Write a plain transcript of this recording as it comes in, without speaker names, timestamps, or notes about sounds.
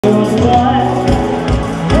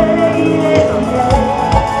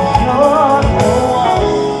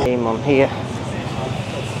Name on here.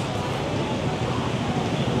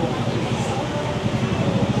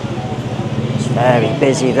 It's very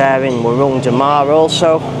busy there in Warung Damar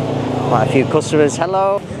also. Quite a few customers.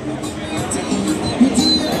 Hello.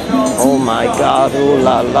 Oh my God, ooh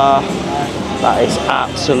la la. That is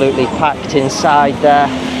absolutely packed inside there.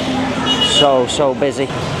 So busy.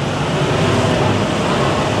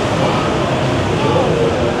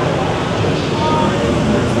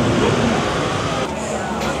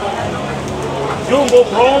 Jumbo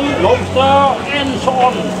prawn, lobster and so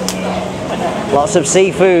on. Lots of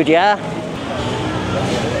seafood, yeah?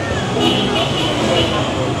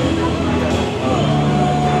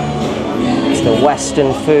 It's the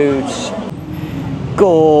Western foods.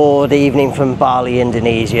 Good evening from Bali,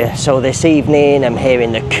 Indonesia. So this evening I'm here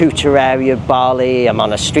in the Kuta area of Bali. I'm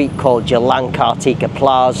on a street called Jalan Kartika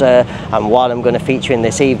Plaza, and what I'm going to feature in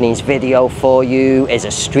this evening's video for you is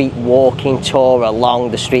a street walking tour along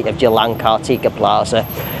the street of Jalan Kartika Plaza.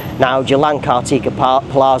 Now, Jalan Kartika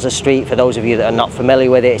Plaza Street, for those of you that are not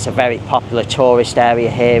familiar with it, it's a very popular tourist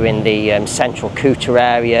area here in the central Kuta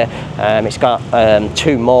area. It's got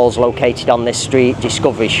two malls located on this street,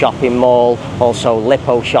 Discovery Shopping Mall, also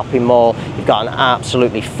Lippo Shopping Mall. You've got an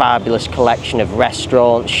absolutely fabulous collection of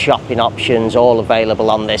restaurants, shopping options, all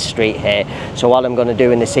available on this street here. So what I'm going to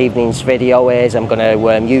do in this evening's video is I'm going to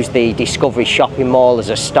use the Discovery Shopping Mall as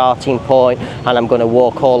a starting point, and I'm going to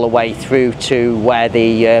walk all the way through to where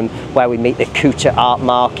we meet the Kuta Art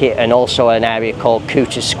Market and also an area called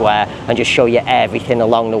Kuta Square, and just show you everything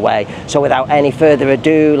along the way. So without any further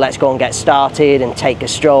ado, let's go and get started and take a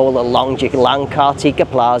stroll along Jalan Kartika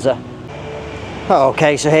Plaza.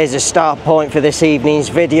 Okay, so here's the start point for this evening's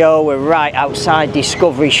video. We're right outside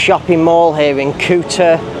Discovery Shopping Mall here in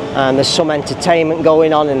Kuta, and there's some entertainment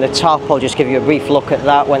going on in the top. I'll just give you a brief look at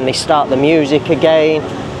that when they start the music again.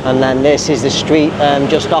 And then this is the street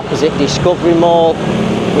just opposite Discovery Mall.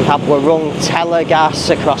 We have Warung Telegas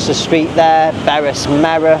across the street there, Beres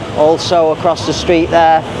Merah also across the street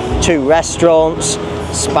there, two restaurants,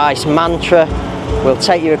 Spice Mantra. We'll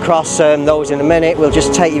take you across those in a minute. We'll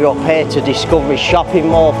just take you up here to Discovery Shopping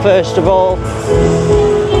Mall first of all.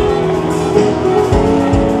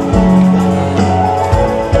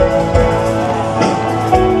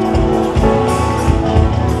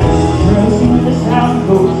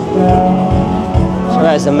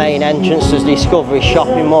 There's the main entrance to Discovery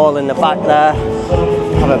Shopping Mall in the back there.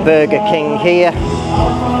 Have a Burger King here.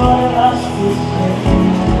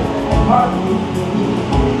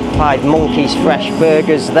 Five Monkeys fresh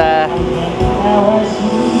burgers there.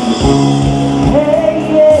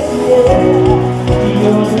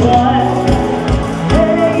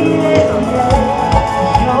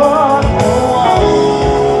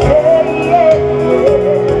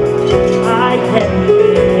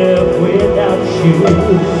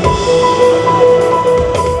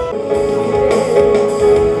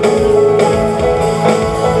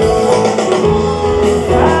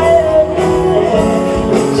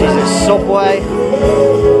 Subway.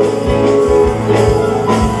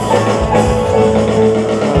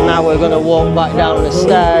 And now we're going to walk back down the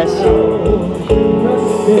stairs.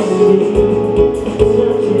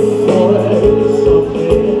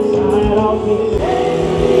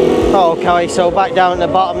 Okay, so back down at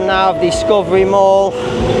the bottom now of Discovery Mall.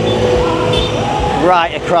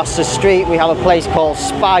 Right across the street we have a place called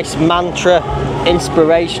Spice Mantra,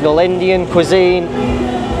 inspirational Indian cuisine.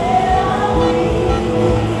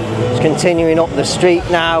 Continuing up the street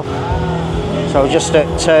now, so just at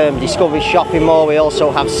Discovery Shopping Mall we also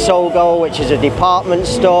have Sogo, which is a department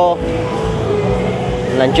store,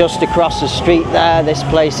 and then just across the street there this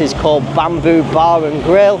place is called Bamboo Bar and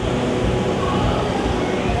Grill.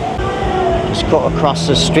 Just cut across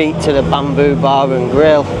the street to the Bamboo Bar and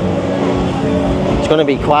Grill. It's going to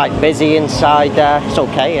be quite busy inside there. It's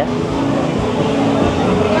okay, yeah,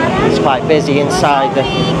 it's quite busy inside the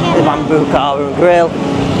Bamboo Bar and Grill.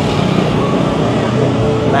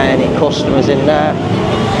 Many customers in there.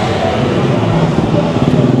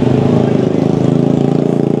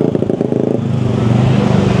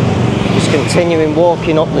 Just continuing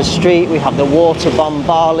walking up the street, we have the Water Bomb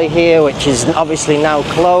Bali here, which is obviously now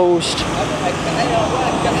closed.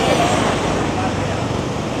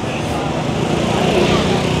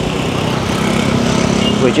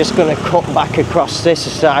 We're just going to cut back across this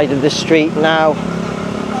side of the street now.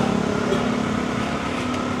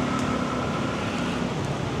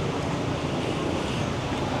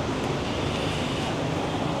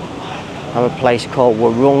 Have a place called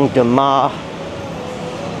Warung Damar.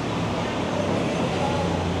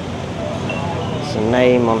 It's a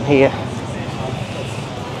name on here.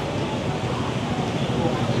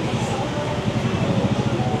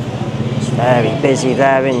 It's very busy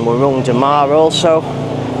there in Warung Damar also.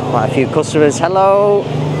 Quite a few customers. Hello.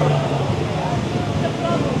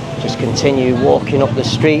 Just continue walking up the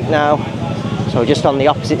street now. So just on the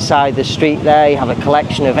opposite side of the street there, you have a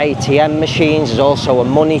collection of ATM machines. There's also a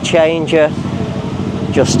money changer.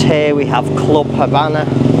 Just here we have Club Havana.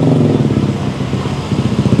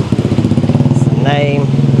 That's the name.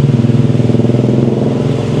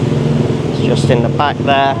 It's just in the back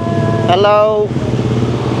there. Hello.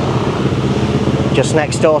 Just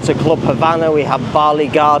next door to Club Havana we have Bali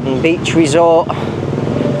Garden Beach Resort.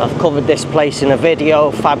 I've covered this place in a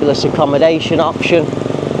video. Fabulous accommodation option.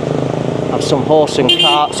 Have some horse and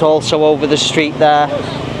carts also over the street there.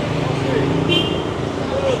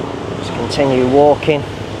 Just continue walking.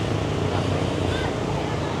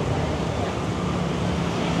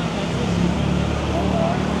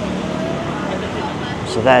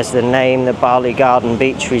 So there's the name, the Bali Garden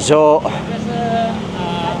Beach Resort.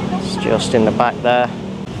 It's just in the back there.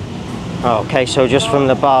 Okay, so just from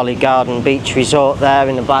the Bali Garden Beach Resort there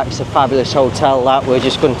in the back, it's a fabulous hotel that. We'll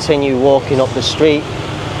just continue walking up the street.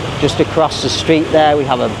 Just across the street there we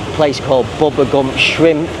have a place called Bubba Gump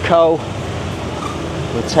Shrimp Co.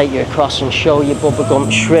 We'll take you across and show you Bubba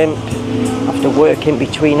Gump Shrimp. After working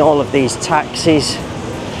between all of these taxis,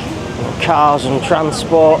 and cars and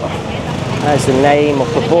transport, there's the name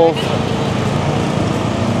up above.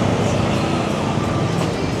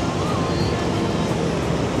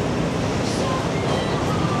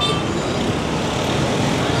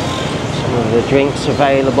 The drinks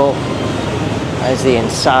available. There's the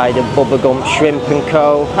inside of Bubba Gump Shrimp and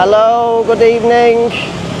Co. Hello, good evening.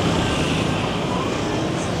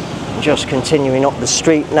 Just continuing up the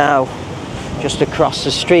street now, just across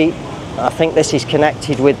the street. I think this is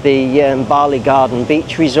connected with the Bali Garden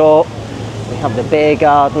Beach Resort. We have the beer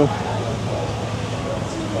garden.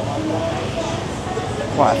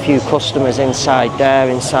 Quite a few customers inside there,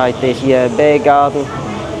 inside the beer garden.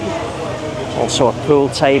 Also a pool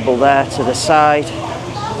table there to the side.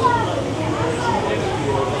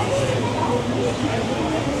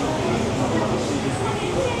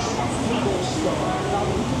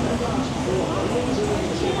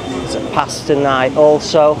 It's a pasta night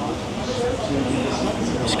also.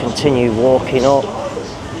 Just continue walking up.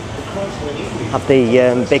 Have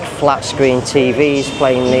the big flat screen TVs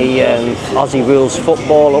playing the Aussie Rules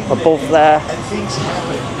football up above there.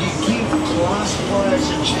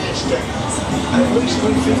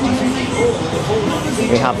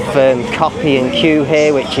 We have Coffee and Q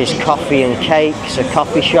here, which is coffee and cake. It's a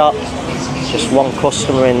coffee shop. Just one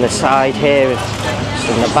customer in the side here, just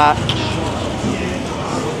in the back.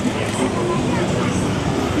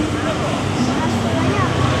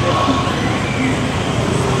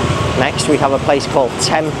 Next we have a place called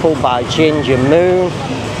Temple by Ginger Moon.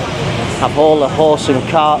 Have all the horse and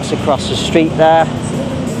carts across the street there.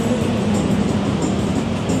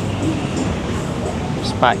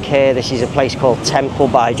 Back here, this is a place called Temple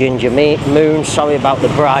by Ginger Moon. Sorry about the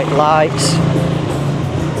bright lights.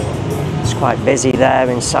 It's quite busy there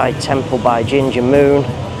inside Temple by Ginger Moon.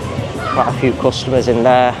 Quite a few customers in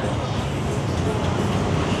there.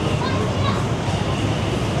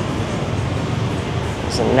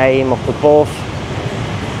 There's a name up above.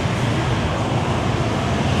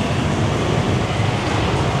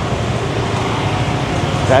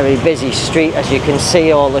 Very busy street, as you can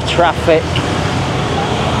see, all the traffic.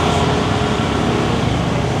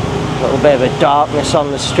 A little bit of a darkness on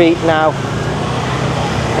the street now.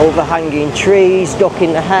 Overhanging trees,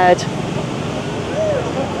 ducking the head.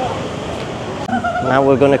 Now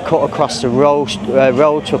we're going to cut across the road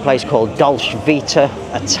to a place called Dolce Vita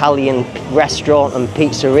Italian restaurant and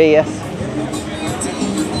pizzeria.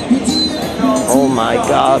 Oh my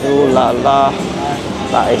God, ooh la la.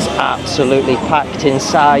 That is absolutely packed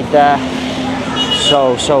inside there.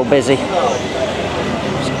 So busy.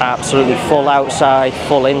 Absolutely full outside,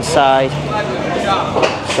 full inside.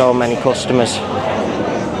 So many customers.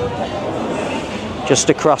 Just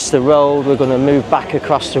across the road, we're going to move back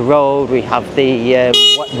across the road. We have the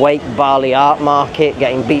Wake Bali Art Market,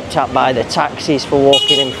 getting beeped at by the taxis for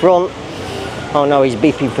walking in front. Oh no, he's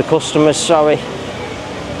beeping for customers, sorry.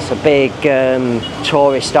 It's a big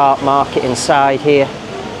tourist art market inside here.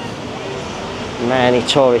 Many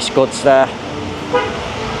tourist goods there.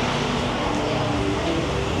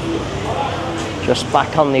 Just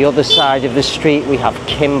back on the other side of the street we have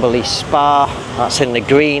Kimberley Spa, that's in the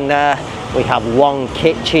green there. We have One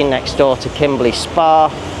Kitchen next door to Kimberley Spa.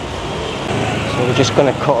 So we're just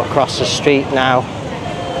going to cut across the street now.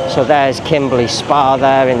 So there's Kimberley Spa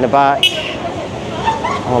there in the back.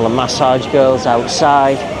 All the massage girls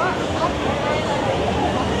outside.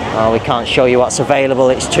 Oh, we can't show you what's available,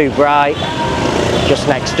 it's too bright. Just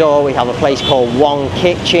next door we have a place called One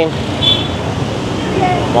Kitchen.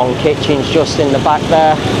 One Kitchen's just in the back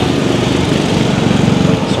there.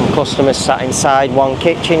 Some customers sat inside One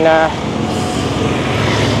Kitchen there.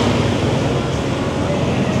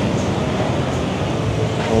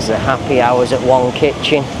 There's the happy hours at One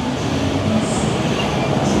Kitchen.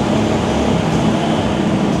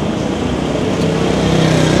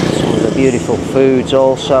 Some of the beautiful foods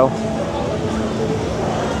also.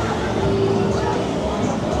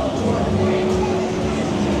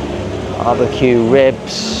 Barbecue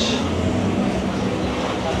ribs.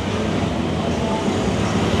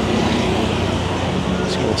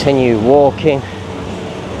 Let's continue walking.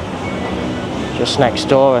 Just next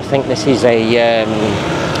door, I think this is a,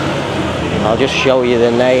 I'll just show you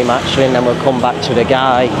the name actually and then we'll come back to the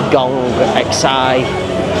guy. Gong Xai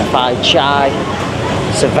Phi Chai.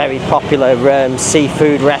 It's a very popular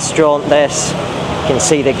seafood restaurant this. You can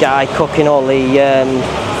see the guy cooking all the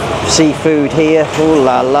seafood here. Ooh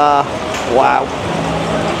la la. Wow.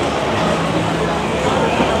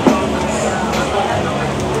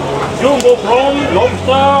 Jumbo prawn,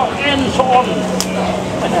 lobster and so on.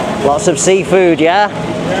 Lots of seafood, yeah?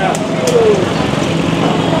 Yeah.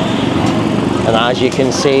 And as you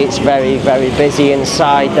can see, it's very, very busy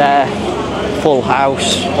inside there. Full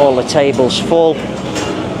house, all the tables full.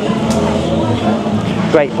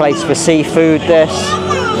 Great place for seafood, this.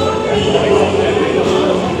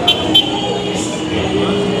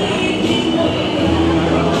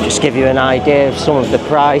 Just give you an idea of some of the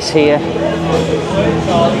price here.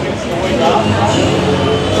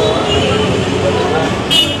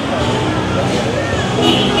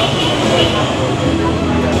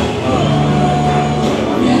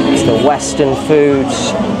 It's the Western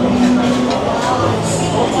foods.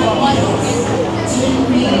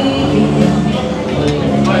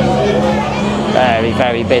 Very,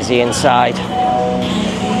 very busy inside.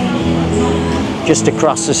 Just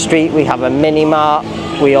across the street we have a mini mart.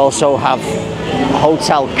 We also have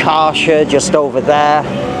Hotel Karsha just over there.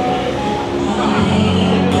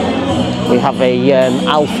 We have a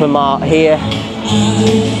Alpha Mart here,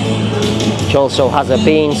 which also has a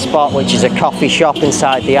bean spot, which is a coffee shop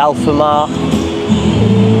inside the Alpha Mart.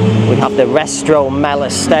 We have the Resto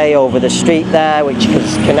Melastay over the street there, which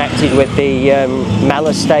is connected with the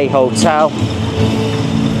Melastay Hotel.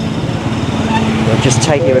 I'll just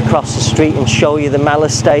take you across the street and show you the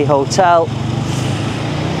Melastay Hotel.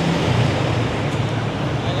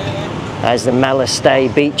 There's the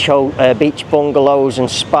Melastay beach bungalows and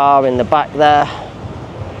spa in the back there.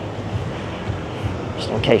 Just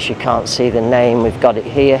in case you can't see the name, we've got it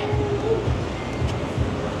here.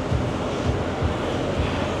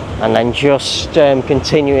 And then just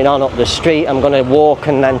continuing on up the street, I'm going to walk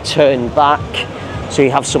and then turn back. So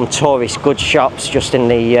you have some tourist goods shops just in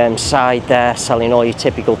the side there, selling all your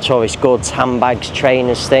typical tourist goods, handbags,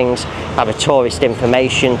 trainers, things. Have a tourist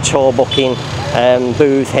information, tour booking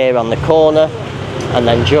booth here on the corner. And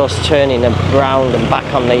then just turning around and back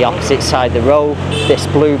on the opposite side of the road, this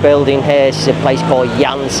blue building here is a place called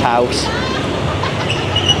Jan's House.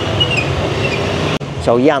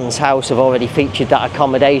 So Jan's House, I've already featured that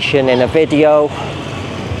accommodation in a video.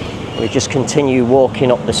 We just continue walking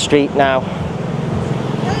up the street now.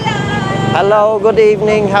 Hello, good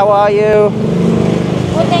evening, how are you?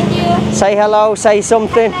 Well, thank you. Say hello, say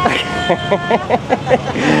something.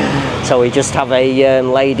 So we just have a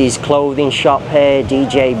ladies clothing shop here,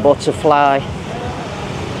 DJ Butterfly.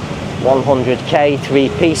 100k, 3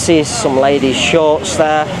 pieces, some ladies shorts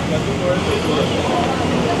there.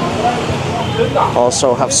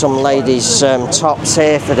 Also have some ladies tops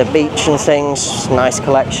here for the beach and things. Nice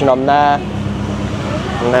collection on there.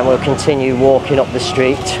 And then we'll continue walking up the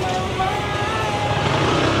street.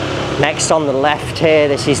 Next on the left here,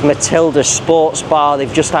 this is Matilda's Sports Bar.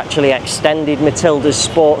 They've just actually extended Matilda's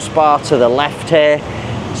Sports Bar to the left here.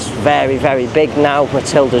 It's very, very big now,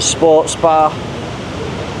 Matilda's Sports Bar.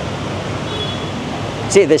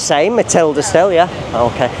 Is it the same, Matilda still, yeah?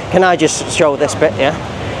 Okay. Can I just show this bit, yeah?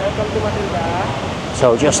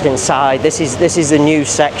 So just inside, this is the new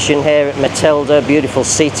section here at Matilda. Beautiful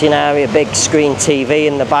seating area, big screen TV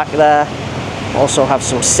in the back there. Also have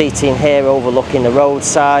some seating here overlooking the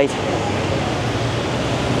roadside.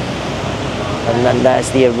 And then there's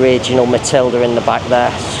the original Matilda in the back there.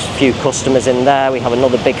 A few customers in there. We have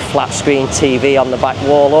another big flat screen TV on the back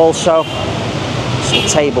wall also. Some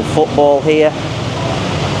table football here.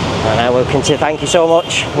 And now we'll continue, thank you so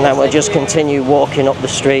much. And then we'll just continue walking up the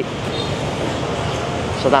street.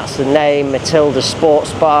 So that's the name, Matilda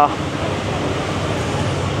Sports Bar.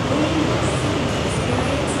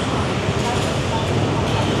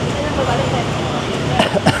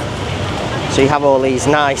 So you have all these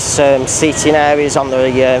nice seating areas on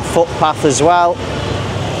the footpath as well.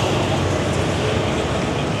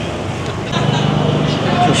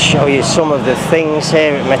 Just show you some of the things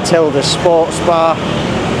here at Matilda Sports Bar.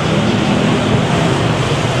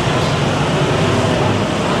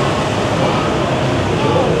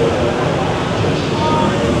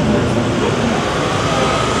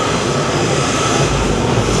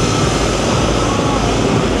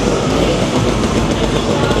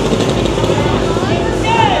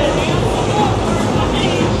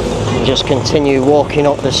 Just continue walking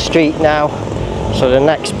up the street now. So the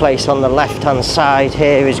next place on the left hand side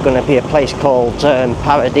here is going to be a place called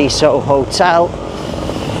Paradiso Hotel.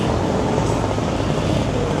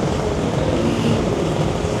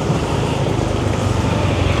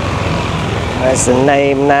 There's the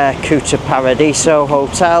name there, Kuta Paradiso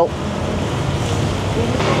Hotel.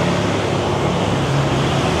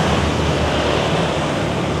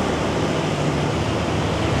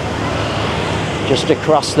 Just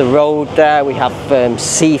across the road there we have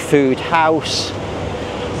Seafood House.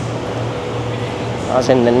 As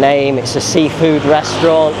in the name, it's a seafood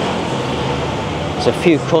restaurant. There's a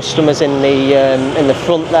few customers in the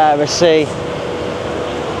front there, I see.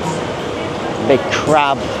 Big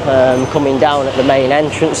crab coming down at the main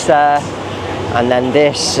entrance there. And then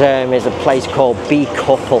this is a place called B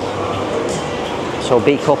Couple. So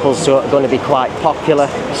B Couple's going to be quite popular.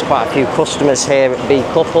 There's quite a few customers here at B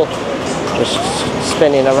Couple. Just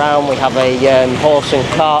spinning around, we have a horse and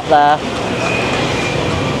cart there.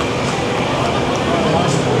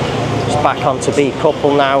 Just back onto B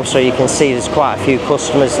Couple now, so you can see there's quite a few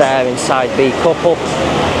customers there inside B Couple.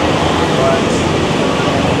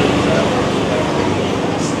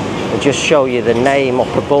 I'll just show you the name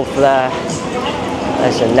up above there.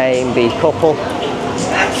 There's the name, B Couple.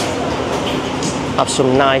 Have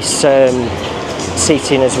some nice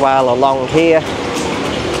seating as well along here.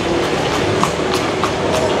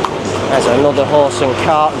 There's another horse and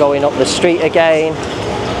cart going up the street again.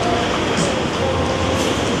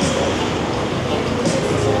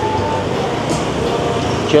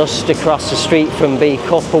 Just across the street from B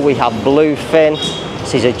Couple we have Bluefin.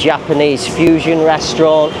 This is a Japanese fusion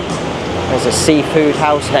restaurant. There's a seafood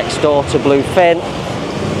house next door to Bluefin.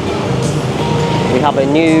 We have a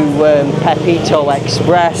new Pepito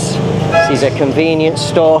Express. This is a convenience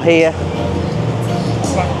store here.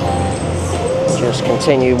 Just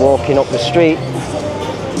continue walking up the street.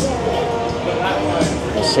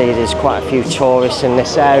 You see there's quite a few tourists in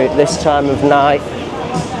this area at this time of night.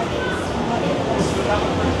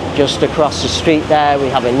 Just across the street there we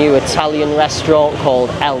have a new Italian restaurant called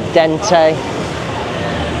El Dente.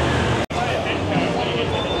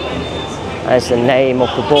 There's the name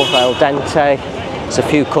up above, El Dente. There's a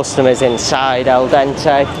few customers inside El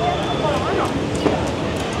Dente.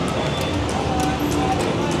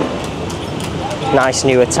 Nice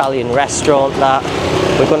new Italian restaurant that.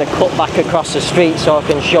 We're going to cut back across the street so I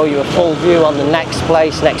can show you a full view on the next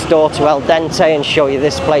place next door to El Dente and show you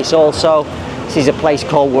this place also. This is a place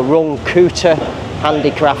called Warung Kuta,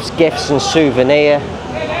 handicrafts, gifts and souvenir.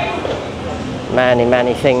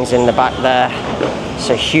 Many things in the back there. It's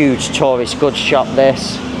a huge tourist goods shop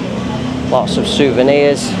this. Lots of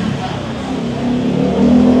souvenirs.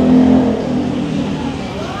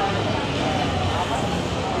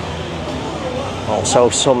 Also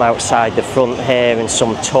some outside the front here and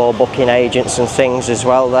some tour booking agents and things as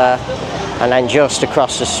well there. And then just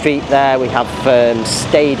across the street there we have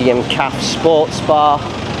Stadium Caf Sports Bar.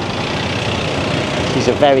 It's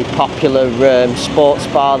a very popular sports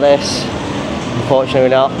bar this. Unfortunately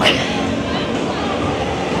not.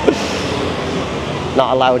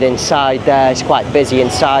 Not allowed inside there, it's quite busy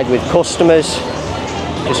inside with customers.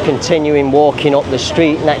 Just continuing walking up the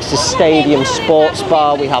street next to Stadium Sports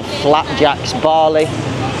Bar we have Flapjack's Bali.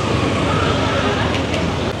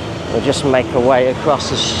 We'll just make our way across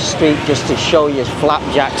the street just to show you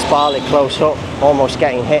Flapjack's Bali close up, almost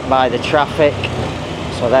getting hit by the traffic.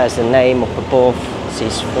 So there's the name up above, this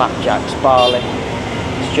is Flapjack's Bali.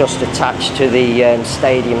 It's just attached to the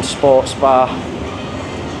Stadium Sports Bar.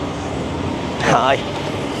 Hi.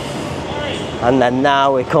 And then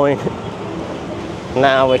now we're coming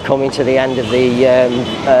to the end of the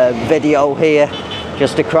video here.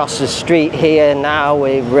 Just across the street here now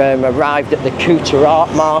we've arrived at the Kuta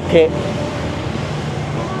Art Market.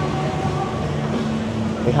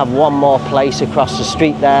 We have one more place across the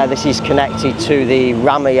street there. This is connected to the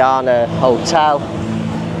Ramayana Hotel.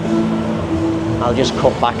 I'll just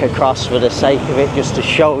cut back across for the sake of it just to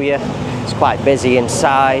show you. It's quite busy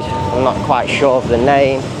inside. I'm not quite sure of the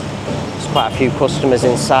name. quite a few customers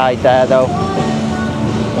inside there though.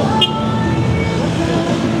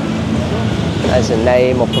 There's a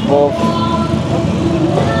name up above.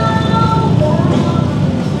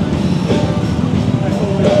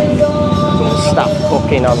 Some staff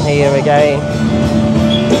cooking on here again.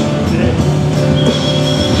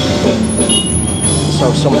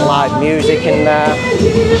 So some live music in there.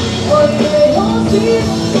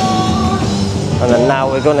 And then now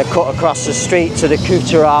we're going to cut across the street to the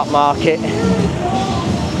Kuta Art Market.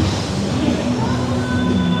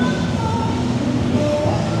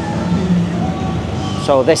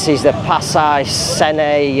 So this is the Pasai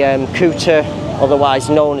Sene Kuta, otherwise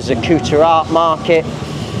known as the Kuta Art Market.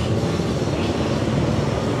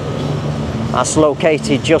 That's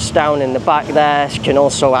located just down in the back there. You can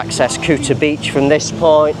also access Kuta Beach from this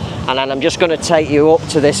point. And then I'm just going to take you up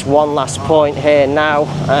to this one last point here now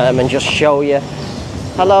and just show you.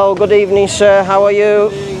 Hello, good evening sir, how are you?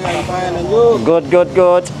 I'm fine, and you? Good, good,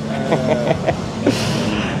 good.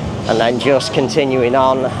 And then just continuing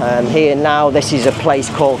on here now, this is a place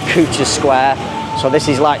called Kuta Square. So this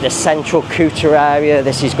is like the central Kuta area.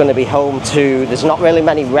 This is going to be home to, there's not really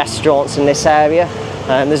many restaurants in this area.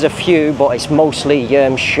 There's a few, but it's mostly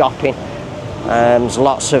shopping. There's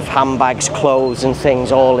lots of handbags, clothes and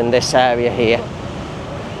things all in this area here.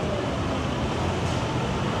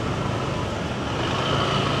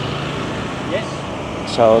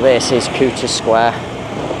 Yes. So this is Kuta Square.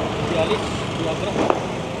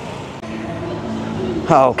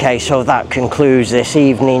 Okay, so that concludes this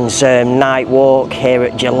evening's night walk here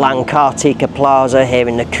at Jalan Kartika Plaza here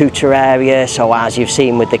in the Kuta area. So as you've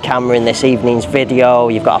seen with the camera in this evening's video,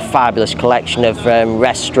 you've got a fabulous collection of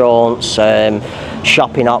restaurants,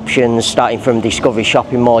 shopping options, starting from Discovery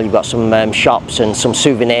Shopping Mall. You've got some shops and some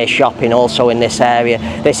souvenir shopping also in this area.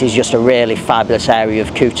 This is just a really fabulous area of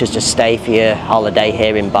Kuta to stay for your holiday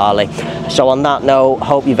here in Bali. So on that note,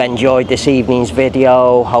 hope you've enjoyed this evening's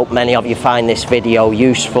video. Hope many of you find this video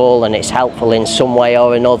useful and it's helpful in some way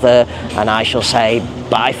or another, and I shall say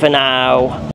bye for now.